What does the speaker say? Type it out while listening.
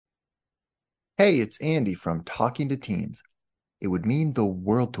Hey, it's Andy from Talking to Teens. It would mean the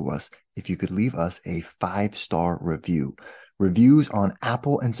world to us if you could leave us a 5-star review. Reviews on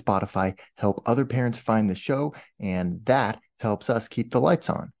Apple and Spotify help other parents find the show, and that helps us keep the lights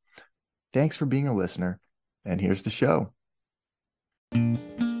on. Thanks for being a listener, and here's the show.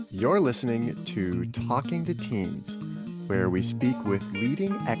 You're listening to Talking to Teens, where we speak with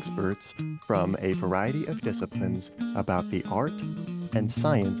leading experts from a variety of disciplines about the art and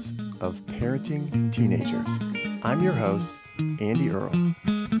science of parenting teenagers. I'm your host, Andy Earle.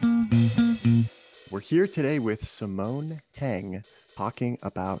 We're here today with Simone Heng talking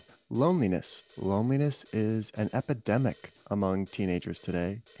about loneliness. Loneliness is an epidemic among teenagers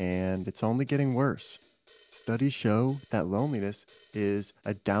today, and it's only getting worse. Studies show that loneliness is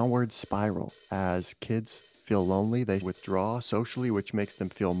a downward spiral. As kids feel lonely, they withdraw socially, which makes them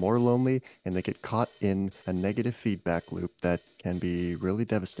feel more lonely, and they get caught in a negative feedback loop that can be really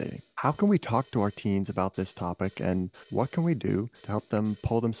devastating. How can we talk to our teens about this topic, and what can we do to help them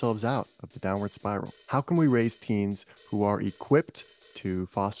pull themselves out of the downward spiral? How can we raise teens who are equipped to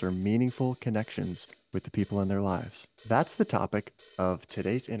foster meaningful connections with the people in their lives? That's the topic of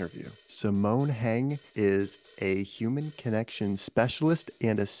today's interview. Simone Heng is a human connection specialist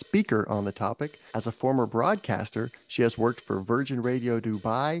and a speaker on the topic. As a former broadcaster, she has worked for Virgin Radio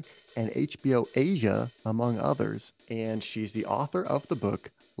Dubai and HBO Asia, among others, and she's the author of the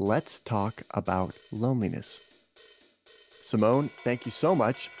book, Let's Talk About Loneliness. Simone, thank you so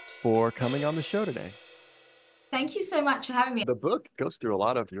much for coming on the show today. Thank you so much for having me. The book goes through a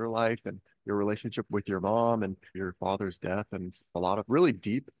lot of your life and your relationship with your mom and your father's death and a lot of really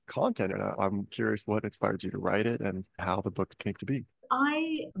deep content. And I'm curious what inspired you to write it and how the book came to be.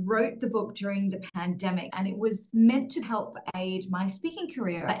 I wrote the book during the pandemic, and it was meant to help aid my speaking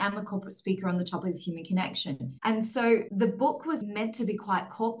career. I am a corporate speaker on the topic of human connection. And so the book was meant to be quite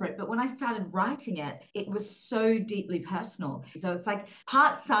corporate, but when I started writing it, it was so deeply personal. So it's like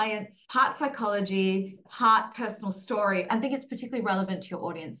part science, part psychology, part personal story. I think it's particularly relevant to your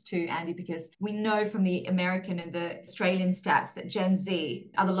audience too, Andy, because we know from the American and the Australian stats that Gen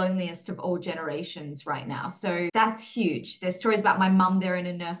Z are the loneliest of all generations right now. So that's huge. There's stories about my mum there in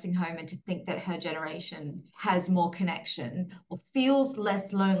a nursing home, and to think that her generation has more connection or feels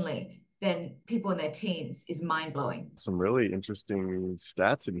less lonely than people in their teens is mind-blowing. Some really interesting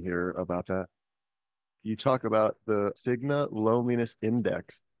stats in here about that. You talk about the Cigna Loneliness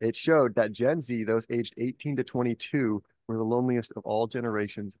Index. It showed that Gen Z, those aged 18 to 22, were the loneliest of all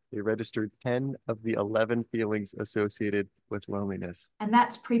generations. They registered 10 of the 11 feelings associated with loneliness. And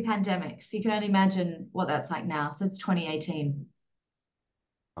that's pre-pandemic. So you can only imagine what that's like now. So it's 2018.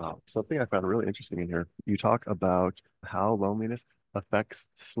 Something I found really interesting in here. You talk about how loneliness affects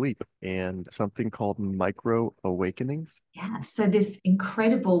sleep and something called micro awakenings. Yeah, so this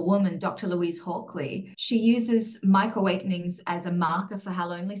incredible woman, Dr. Louise Hawkley, she uses micro awakenings as a marker for how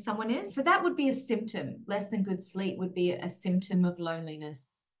lonely someone is. So that would be a symptom. Less than good sleep would be a symptom of loneliness.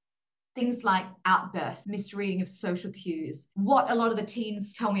 Things like outbursts, misreading of social cues. What a lot of the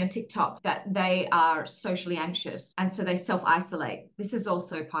teens tell me on TikTok, that they are socially anxious and so they self-isolate. This is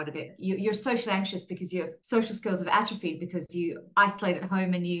also part of it. You're socially anxious because your social skills have atrophied because you isolate at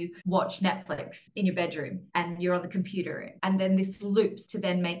home and you watch Netflix in your bedroom and you're on the computer. And then this loops to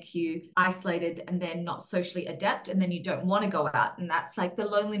then make you isolated and then not socially adept, and then you don't want to go out. And that's like the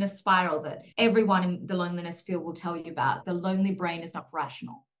loneliness spiral that everyone in the loneliness field will tell you about. The lonely brain is not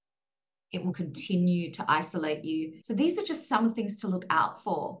rational. It will continue to isolate you. So these are just some things to look out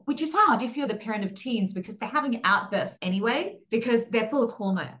for, which is hard if you're the parent of teens because they're having outbursts anyway, because they're full of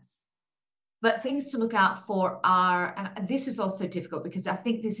hormones. But things to look out for are, and this is also difficult because I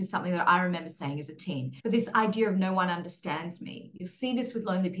think this is something that I remember saying as a teen, but this idea of no one understands me. You'll see this with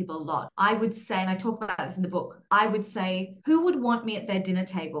lonely people a lot. I would say, and I talk about this in the book, I would say, who would want me at their dinner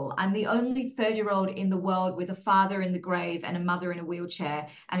table? I'm the only 30-year-old in the world with a father in the grave and a mother in a wheelchair,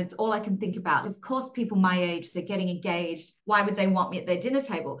 and it's all I can think about. Of course, people my age, they're getting engaged. Why would they want me at their dinner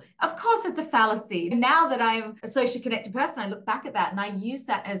table? Of course, it's a fallacy. Now that I'm a socially connected person, I look back at that and I use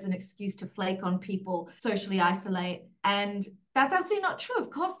that as an excuse to flake on people, socially isolate. And that's absolutely not true. Of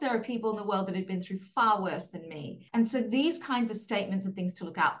course, there are people in the world that have been through far worse than me. And so these kinds of statements are things to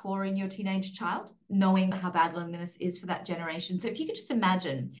look out for in your teenage child, knowing how bad loneliness is for that generation. So if you could just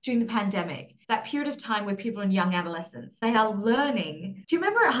imagine during the pandemic, that period of time where people are in young adolescence, they are learning. Do you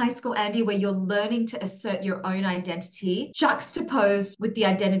remember at high school, Andy, where you're learning to assert your own identity juxtaposed with the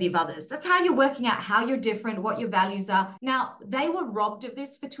identity of others? That's how you're working out how you're different, what your values are. Now, they were robbed of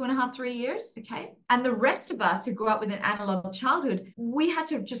this for 2.5, 3 years, okay? And the rest of us who grew up with with an analog childhood, we had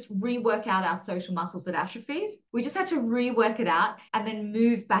to just rework out our social muscles that atrophied. We just had to rework it out and then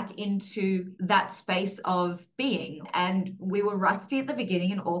move back into that space of being. And we were rusty at the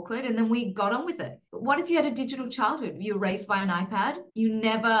beginning and awkward, and then we got on with it. But what if you had a digital childhood? You were raised by an iPad. You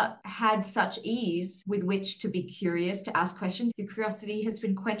never had such ease with which to be curious, to ask questions. Your curiosity has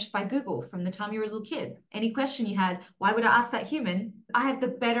been quenched by Google from the time you were a little kid. Any question you had, why would I ask that human? I have the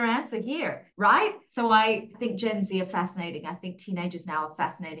better answer here, right? So I think Gen Z are fascinating. I think teenagers now are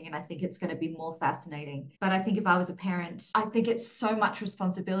fascinating, and I think it's going to be more fascinating. But I think if I was a parent, I think it's so much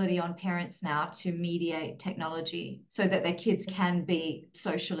responsibility on parents now to mediate technology so that their kids can be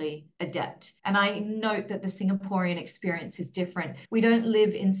socially adept. And I note that the Singaporean experience is different. We don't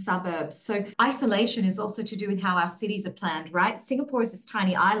live in suburbs. So isolation is also to do with how our cities are planned, right? Singapore is this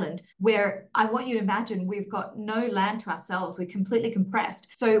tiny island where I want you to imagine we've got no land to ourselves. We're completely compressed.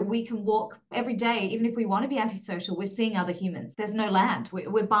 So we can walk every day, even if we want to be antisocial, we're seeing other humans. There's no land.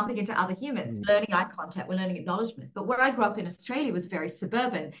 We're bumping into other humans, learning eye contact, we're learning acknowledgement. But where I grew up in Australia was very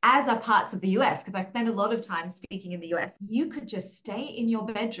suburban, as are parts of the US, because I spend a lot of time speaking in the US. You could just stay in your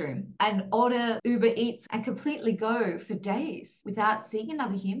bedroom and order Uber Eats and completely go for days without seeing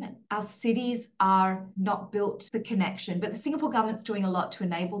another human. Our cities are not built for connection, but the Singapore government's doing a lot to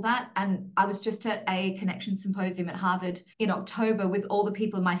enable that. And I was just at a connection symposium at Harvard in October with all the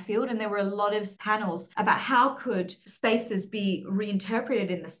people in my field, and there were a lot of panels about how could spaces be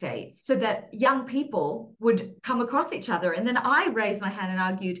reinterpreted in the States so that young people would come across each other. And then I raised my hand and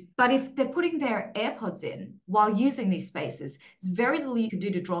argued, but if they're putting their AirPods in while using these spaces, there's very little you can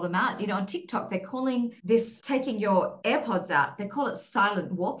do to draw them out. You know, on TikTok, they're calling this taking your AirPods out, they call it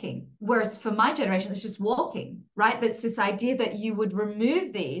silent walking. Whereas for my generation, it's just walking, right? But it's this idea that you would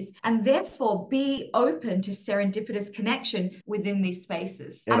remove these and therefore be open to serendipitous connection within these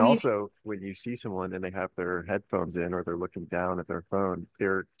spaces. And also, when you see someone and they have their headphones in or they're looking down at their phone,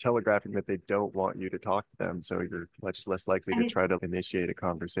 they're telegraphing that they don't want you to talk to them. So you're much less likely to try to initiate a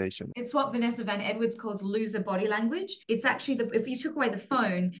conversation. It's what Vanessa Van Edwards calls loser body language. It's actually if you took away the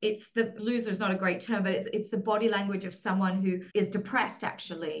phone, it's the loser is not a great term, but it's the body language of someone who is depressed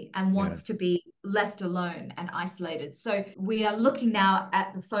actually and wants to be left alone and isolated. So we are looking now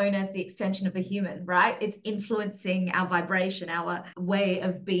at the phone as the extension of the human, right? It's influencing our vibration, our way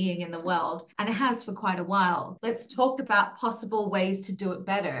of being in the world, and it has for quite a while. Let's talk about possible ways to do it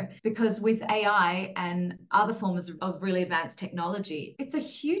better, because with AI and other forms of really advanced technology, it's a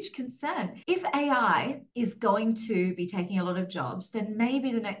huge concern. If AI is going to be taking a lot of jobs, then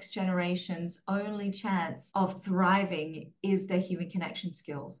maybe the next generation's only chance of thriving is their human connection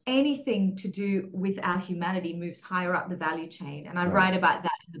skills. Anything to do with our humanity moves higher up the value chain, and I write about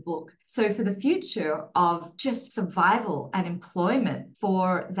that in the book. So for the future of just survival and employment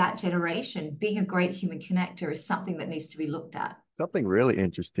for that generation, being a great human connector is something that needs to be looked at. Something really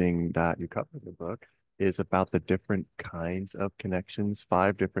interesting that you cover in the book is about the different kinds of connections,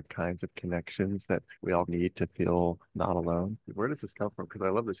 5 different kinds of connections that we all need to feel not alone. Where does this come from? Because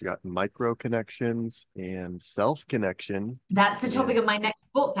I love this. You got micro connections and self connection. That's the topic of my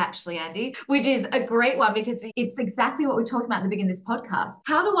next book, actually, Andy, which is a great one because it's exactly what we're talking about at the beginning of this podcast.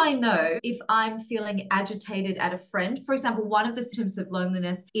 How do I know if I'm feeling agitated at a friend? For example, one of the symptoms of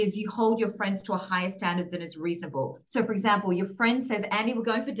loneliness is you hold your friends to a higher standard than is reasonable. So, for example, your friend says, Andy, we're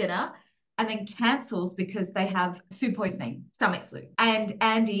going for dinner, and then cancels because they have food poisoning, stomach flu. And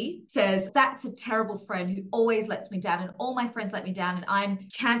Andy says, that's a terrible friend who always lets me down, and all my friends let me down, and I'm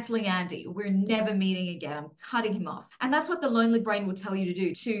canceling Andy. We're never meeting again. I'm cutting him off. And that's what the lonely brain will tell you to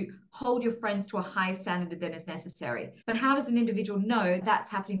do, to hold your friends to a higher standard than is necessary. But how does an individual know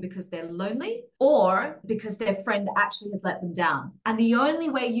that's happening because they're lonely or because their friend actually has let them down? And the only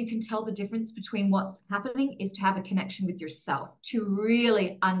way you can tell the difference between what's happening is to have a connection with yourself, to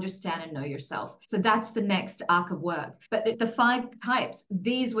really understand and know yourself. So that's the next arc of work. But the 5 types,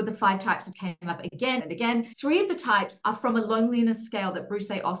 these were the 5 types that came up again and again. 3 of the types are from a loneliness scale that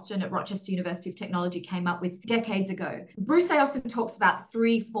Bruce A. Austin at Rochester University of Technology came up with decades ago. Bruce A. Austin talks about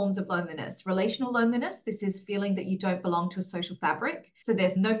 3 forms of loneliness. Relational loneliness, this is feeling that you don't belong to a social fabric. So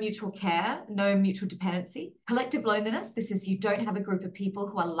there's no mutual care, no mutual dependency. Collective loneliness, this is you don't have a group of people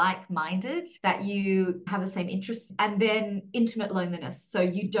who are like-minded, that you have the same interests. And then intimate loneliness, so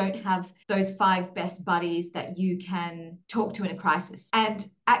you don't have those 5 best buddies that you can talk to in a crisis. And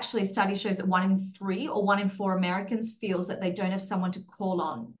Actually, a study shows that 1 in 3 or 1 in 4 Americans feels that they don't have someone to call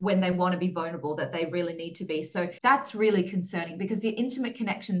on when they want to be vulnerable, that they really need to be. So that's really concerning because the intimate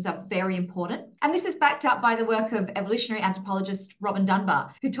connections are very important. And this is backed up by the work of evolutionary anthropologist Robin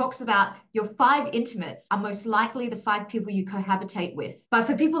Dunbar, who talks about your 5 intimates are most likely the 5 people you cohabitate with. But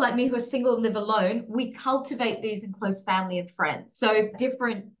for people like me who are single and live alone, we cultivate these in close family and friends. So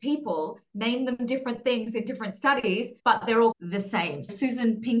different people name them different things in different studies, but they're all the same.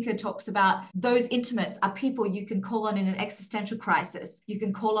 Susan Pinker talks about those intimates are people you can call on in an existential crisis. You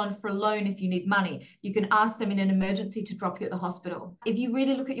can call on for a loan if you need money. You can ask them in an emergency to drop you at the hospital. If you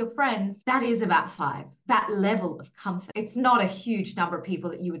really look at your friends, that is about 5. That level of comfort. It's not a huge number of people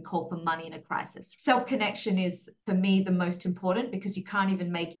that you would call for money in a crisis. Self-connection is, for me, the most important because you can't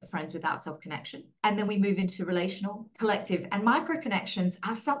even make friends without self-connection. And then we move into relational, collective, and micro connections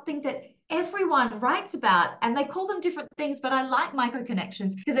are something that everyone writes about, and they call them different things, but I like micro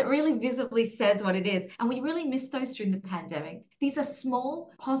connections because it really visibly says what it is. And we really missed those during the pandemic. These are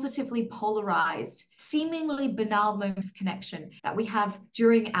small, positively polarized, seemingly banal moments of connection that we have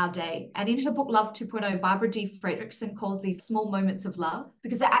during our day. And in her book, Love 2.0, Barbara D. Fredrickson calls these small moments of love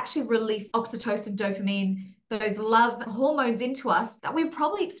because they actually release oxytocin, dopamine, those love hormones into us that we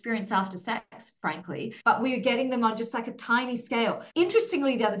probably experience after sex, frankly, but we're getting them on just like a tiny scale.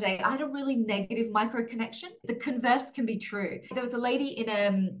 Interestingly, the other day, I had a really negative micro connection. The converse can be true. There was a lady in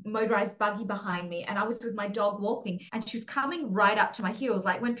a motorized buggy behind me, and I was with my dog walking, and she was coming right up to my heels,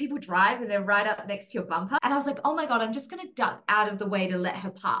 like when people drive and they're right up next to your bumper. And I was like, oh my God, I'm just going to duck out of the way to let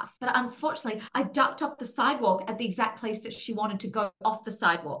her pass. But unfortunately, I ducked off the sidewalk at the exact place that she wanted to go off the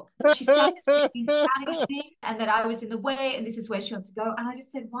sidewalk. She started shouting at me, and that I was in the way and this is where she wants to go. And I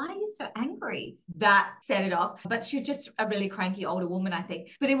just said, why are you so angry? That set it off. But she was just a really cranky older woman, I think.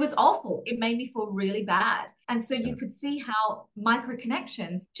 But it was awful. It made me feel really bad. And so you could see how micro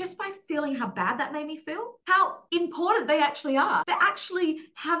connections, just by feeling how bad that made me feel, how important they actually are. They're actually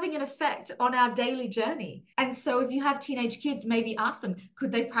having an effect on our daily journey. And so if you have teenage kids, maybe ask them,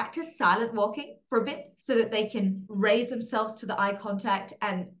 could they practice silent walking for a bit so that they can raise themselves to the eye contact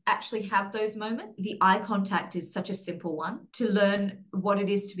and actually have those moments? The eye contact is such a simple one to learn what it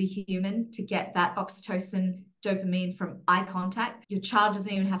is to be human, to get that oxytocin, dopamine from eye contact. Your child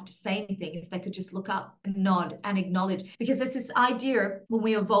doesn't even have to say anything if they could just look up and nod and acknowledge. Because there's this idea when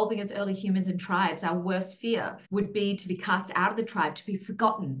we're evolving as early humans and tribes, our worst fear would be to be cast out of the tribe, to be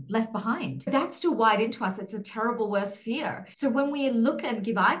forgotten, left behind. That's still wired into us. It's a terrible worst fear. So when we look and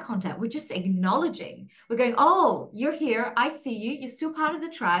give eye contact, we're just acknowledging. We're going, oh, you're here. I see you. You're still part of the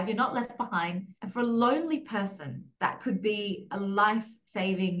tribe. You're not left behind. And for a lonely person, that could be a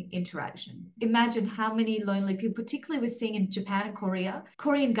life-saving interaction. Imagine how many lonely people, particularly we're seeing in Japan and Korea.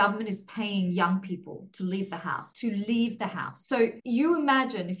 Korean government is paying young people to leave the house, So you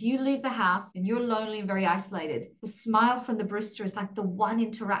imagine if you leave the house and you're lonely and very isolated, the smile from the barista is like the one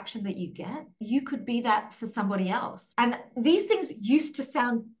interaction that you get. You could be that for somebody else. And these things used to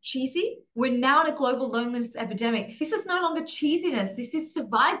sound cheesy. We're now in a global loneliness epidemic. This is no longer cheesiness. This is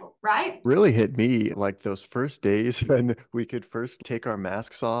survival, right? Really hit me like those first days when we could first take our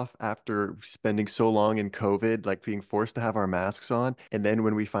masks off after spending so long in COVID, like being forced to have our masks on. And then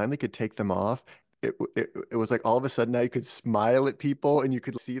when we finally could take them off, it was like all of a sudden now you could smile at people and you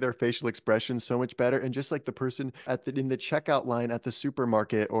could see their facial expressions so much better. And just like the person in the checkout line at the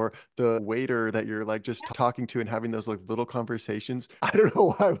supermarket or the waiter that you're like just talking to and having those like little conversations. I don't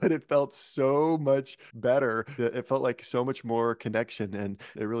know why, but it felt so much better. It felt like so much more connection. And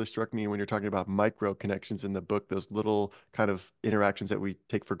it really struck me when you're talking about micro connections in the book, those little kind of interactions that we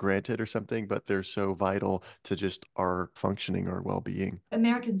take for granted or something, but they're so vital to just our functioning or well-being.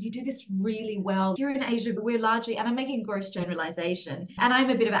 Americans, you do this really well. Here in Asia, we're largely, and I'm making a gross generalization, and I'm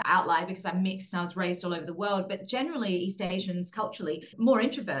a bit of an outlier because I'm mixed and I was raised all over the world, but generally East Asians culturally more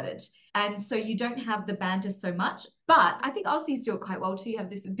introverted. And so you don't have the banter so much. But I think Aussies do it quite well too. You have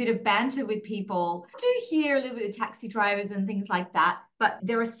this bit of banter with people. I do hear a little bit of taxi drivers and things like that. But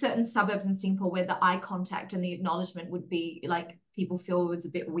there are certain suburbs in Singapore where the eye contact and the acknowledgement would be like people feel it was a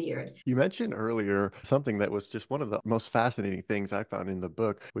bit weird. You mentioned earlier something that was just one of the most fascinating things I found in the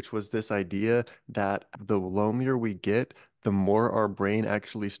book, which was this idea that the lonelier we get, the more our brain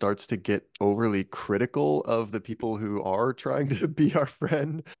actually starts to get overly critical of the people who are trying to be our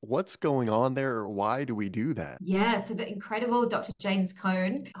friend. What's going on there? Why do we do that? Yeah, so the incredible Dr. James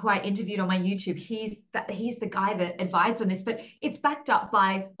Cone, who I interviewed on my YouTube, he's the guy that advised on this, but it's backed up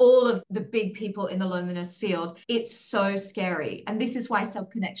by all of the big people in the loneliness field. It's so scary. And this is why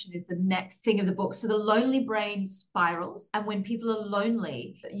self-connection is the next thing of the book. So the lonely brain spirals. And when people are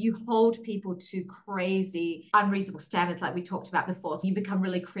lonely, you hold people to crazy, unreasonable standards. Like like we talked about before. So you become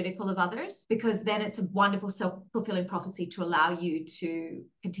really critical of others, because then it's a wonderful self-fulfilling prophecy to allow you to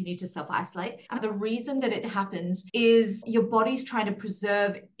continue to self-isolate. And the reason that it happens is your body's trying to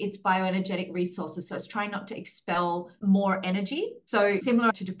preserve its bioenergetic resources. So it's trying not to expel more energy. So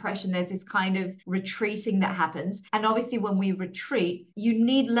similar to depression, there's this kind of retreating that happens. And obviously when we retreat, you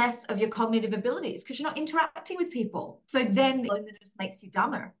need less of your cognitive abilities because you're not interacting with people. So then loneliness makes you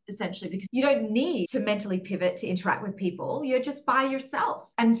dumber, essentially, because you don't need to mentally pivot to interact with people. You're just by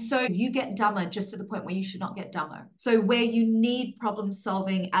yourself. And so you get dumber just to the point where you should not get dumber. So where you need problem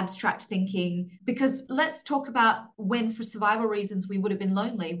solving, abstract thinking, because let's talk about when for survival reasons we would have been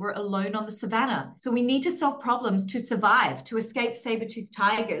lonely. We're alone on the savannah. So we need to solve problems to survive, to escape saber-toothed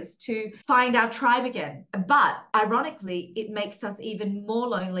tigers, to find our tribe again. But ironically, it makes us even more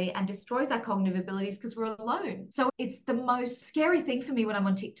lonely and destroys our cognitive abilities because we're alone. So it's the most scary thing for me when I'm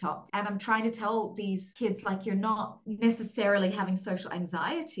on TikTok and I'm trying to tell these kids, like, you're not necessarily having social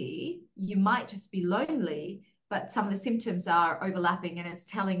anxiety. You might just be lonely, but some of the symptoms are overlapping, and it's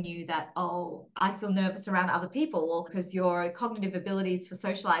telling you that, oh, I feel nervous around other people, or because your cognitive abilities for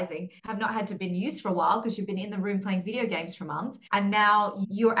socializing have not had to been used for a while because you've been in the room playing video games for a month. And now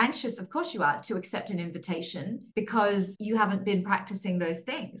you're anxious, of course you are, to accept an invitation because you haven't been practicing those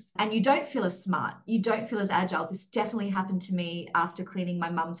things. And you don't feel as smart. You don't feel as agile. This definitely happened to me after cleaning my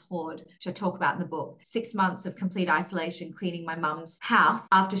mum's hoard, which I talk about in the book. 6 months of complete isolation, cleaning my mum's house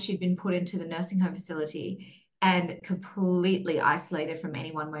after she'd been put into the nursing home facility, and completely isolated from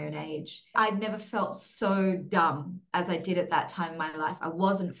anyone my own age. I'd never felt so dumb as I did at that time in my life. I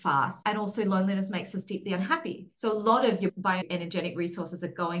wasn't fast. And also loneliness makes us deeply unhappy. So a lot of your bioenergetic resources are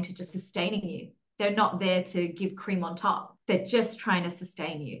going to just sustaining you. They're not there to give cream on top. They're just trying to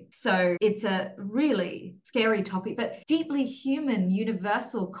sustain you. So it's a really scary topic, but deeply human,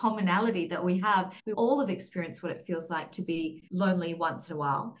 universal commonality that we have. We all have experienced what it feels like to be lonely once in a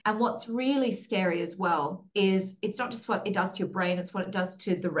while. And what's really scary as well is it's not just what it does to your brain, it's what it does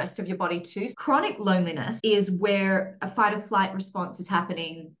to the rest of your body too. Chronic loneliness is where a fight or flight response is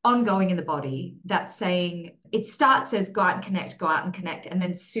happening ongoing in the body that's saying, it starts as go out and connect, go out and connect. And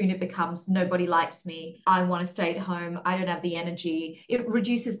then soon it becomes nobody likes me. I want to stay at home. I don't have the energy. It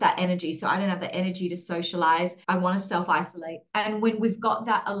reduces that energy. So I don't have the energy to socialize. I want to self-isolate. And when we've got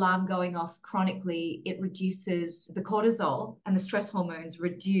that alarm going off chronically, it reduces the cortisol, and the stress hormones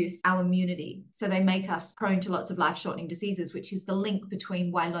reduce our immunity. So they make us prone to lots of life-shortening diseases, which is the link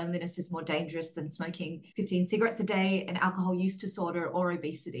between why loneliness is more dangerous than smoking 15 cigarettes a day, and alcohol use disorder, or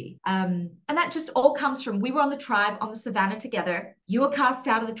obesity. And that just all comes from, we were on the tribe, on the savannah together. You were cast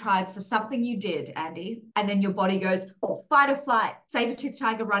out of the tribe for something you did, Andy. And then your body goes, oh, fight or flight, saber-toothed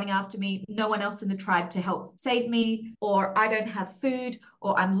tiger running after me, no one else in the tribe to help save me, or I don't have food,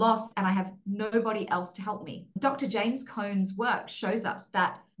 or I'm lost and I have nobody else to help me. Dr. James Cone's work shows us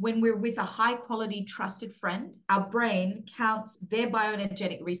that when we're with a high quality trusted friend, our brain counts their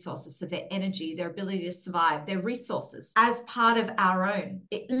bioenergetic resources, so their energy, their ability to survive, their resources, as part of our own.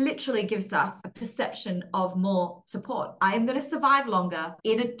 It literally gives us a perception of more support. I am going to survive longer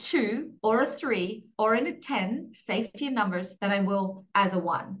in a 2 or a 3 or in a 10, safety in numbers, than I will as a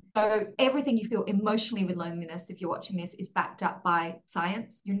 1. So everything you feel emotionally with loneliness, if you're watching this, is backed up by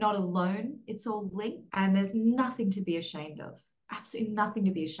science. You're not alone. It's all linked, and there's nothing to be ashamed of. Absolutely nothing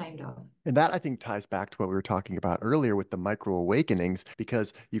to be ashamed of. And that, I think, ties back to what we were talking about earlier with the micro awakenings,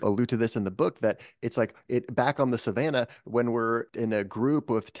 because you allude to this in the book that it's like it back on the savannah, when we're in a group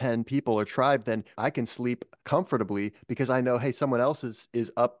of 10 people or tribe, then I can sleep comfortably because I know, hey, someone else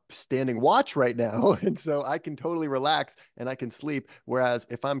is up standing watch right now. And so I can totally relax and I can sleep. Whereas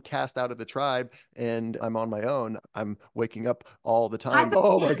if I'm cast out of the tribe and I'm on my own, I'm waking up all the time.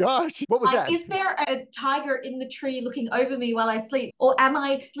 Oh my gosh, what was Like, that? is there a tiger in the tree looking over me while I sleep? Or am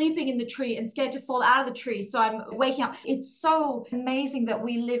I sleeping in the tree and scared to fall out of the tree? So I'm waking up. It's so amazing that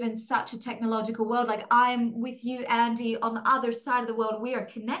we live in such a technological world. Like, I'm with you, Andy, on the other side of the world. We are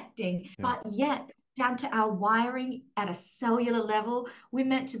connecting, Yeah. but yet down to our wiring at a cellular level, we're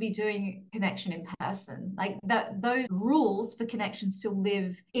meant to be doing connection in person. Like those rules for connection still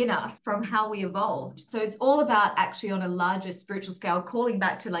live in us from how we evolved. So it's all about actually on a larger spiritual scale, calling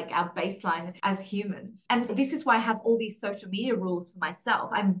back to like our baseline as humans. And this is why I have all these social media rules for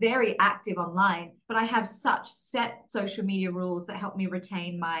myself. I'm very active online, but I have such set social media rules that help me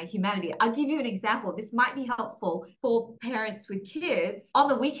retain my humanity. I'll give you an example. This might be helpful for parents with kids. On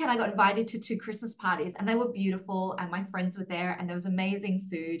the weekend, I got invited to 2 Christmas parties, and they were beautiful, and my friends were there, and there was amazing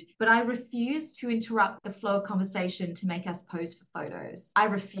food. But I refused to interrupt the flow of conversation to make us pose for photos. I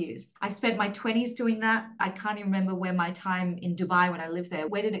refused. I spent my 20s doing that. I can't even remember where my time in Dubai when I lived there,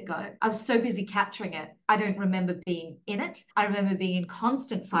 where did it go? I was so busy capturing it. I don't remember being in it. I remember being in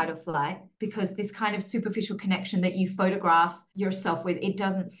constant fight or flight, because this kind of superficial connection that you photograph yourself with, it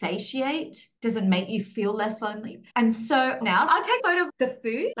doesn't satiate, doesn't make you feel less lonely. And so now I'll take a photo of the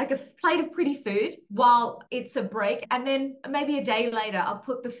food, like a plate of pretty food, while it's a break. And then maybe a day later, I'll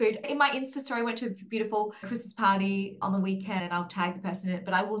put the food in my Insta story. I went to a beautiful Christmas party on the weekend and I'll tag the person in it,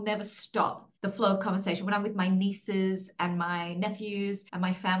 but I will never stop the flow of conversation. When I'm with my nieces and my nephews and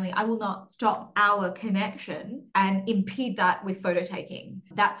my family, I will not stop our connection and impede that with photo taking.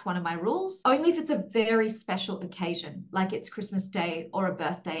 That's one of my rules. Only if it's a very special occasion, like it's Christmas Day or a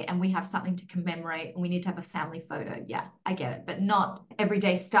birthday and we have something to commemorate and we need to have a family photo. Yeah, I get it, but not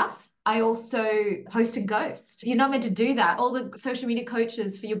everyday stuff. I also post and ghost. You're not meant to do that. All the social media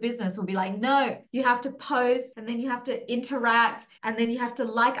coaches for your business will be like, no, you have to post and then you have to interact and then you have to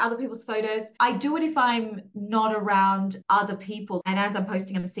like other people's photos. I do it if I'm not around other people. And as I'm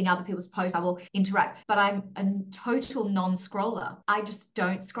posting, I'm seeing other people's posts, I will interact. But I'm a total non-scroller. I just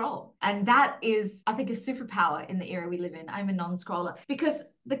don't scroll. And that is, I think, a superpower in the era we live in. I'm a non-scroller because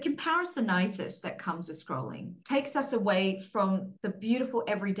the comparisonitis that comes with scrolling takes us away from the beautiful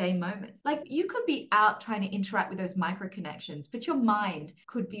everyday moments. Like you could be out trying to interact with those micro connections, but your mind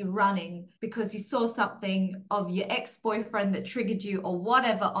could be running because you saw something of your ex-boyfriend that triggered you or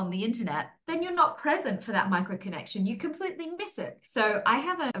whatever on the internet. Then you're not present for that micro connection. You completely miss it. So I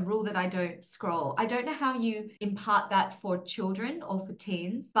have a rule that I don't scroll. I don't know how you impart that for children or for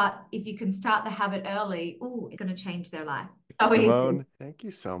teens, but if you can start the habit early, it's going to change their life. Simone, thank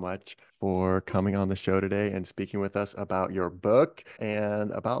you so much for coming on the show today and speaking with us about your book and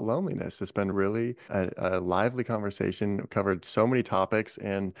about loneliness. It's been really a lively conversation. We covered so many topics,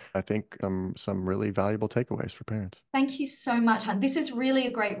 and I think some really valuable takeaways for parents. Thank you so much, Hun. This is really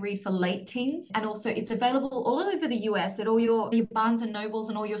a great read for late teens, and also it's available all over the US at all your Barnes and Nobles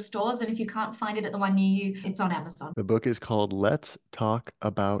and all your stores. And if you can't find it at the one near you, it's on Amazon. The book is called Let's Talk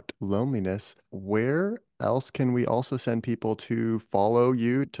About Loneliness. Where else can we also send people to follow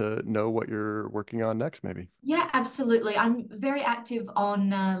you to know what you're working on next, maybe? Yeah, absolutely. I'm very active on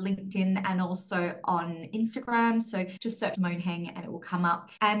LinkedIn and also on Instagram. So just search Simone Heng and it will come up.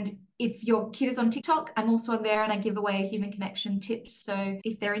 And if your kid is on TikTok, I'm also on there and I give away human connection tips. So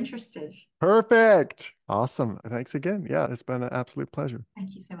if they're interested. Perfect. Awesome. Thanks again. Yeah, it's been an absolute pleasure.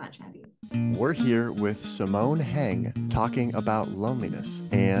 Thank you so much, Andy. We're here with Simone Heng talking about loneliness,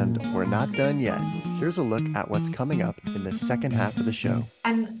 and we're not done yet. Here's a look at what's coming up in the second half of the show.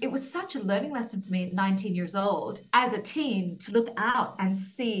 And it was such a learning lesson for me at 19 years old, as a teen, to look out and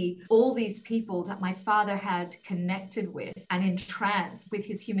see all these people that my father had connected with and entranced with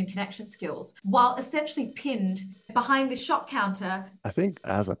his human connection skills, while essentially pinned behind the shop counter. I think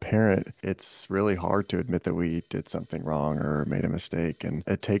as a parent, it's really hard to admit that we did something wrong or made a mistake. And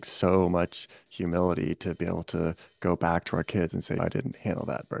it takes so much humility to be able to go back to our kids and say, I didn't handle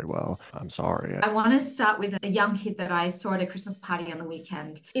that very well. I'm sorry. I want to start with a young kid that I saw at a Christmas party on the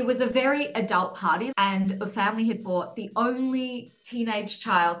weekend. It was a very adult party and a family had brought the only teenage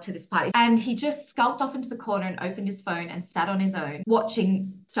child to this party. And he just skulked off into the corner and opened his phone and sat on his own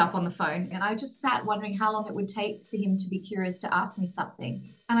watching stuff on the phone. And I just sat wondering how long it would take for him to be curious to ask me something.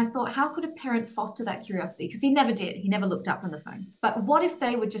 And I thought, how could a parent foster that curiosity? Because he never did. He never looked up from the phone. But what if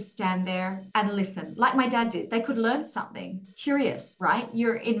they would just stand there and listen, like my dad did? They could learn something. Curious, right?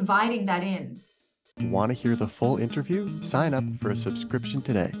 You're inviting that in. Want to hear the full interview? Sign up for a subscription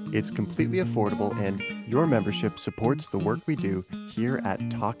today. It's completely affordable, and your membership supports the work we do here at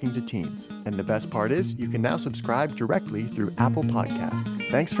Talking to Teens. And the best part is, you can now subscribe directly through Apple Podcasts.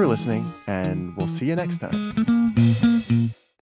 Thanks for listening, and we'll see you next time.